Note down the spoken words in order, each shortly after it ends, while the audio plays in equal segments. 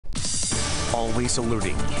Always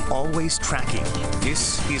alerting, always tracking.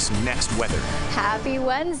 This is Next Weather. Happy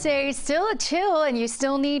Wednesday. Still a chill, and you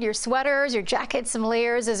still need your sweaters, your jackets, some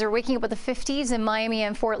layers as we're waking up with the 50s in Miami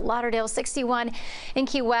and Fort Lauderdale, 61 in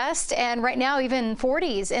Key West, and right now even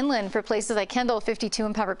 40s inland for places like Kendall, 52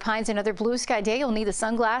 in Pembroke Pines. Another blue sky day. You'll need the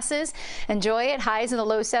sunglasses. Enjoy it. Highs in the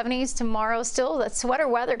low 70s tomorrow. Still that sweater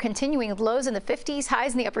weather continuing with lows in the 50s,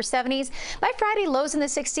 highs in the upper 70s. By Friday, lows in the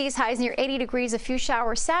 60s, highs near 80 degrees. A few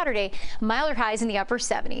showers Saturday. Milder highs in the upper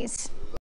 70s.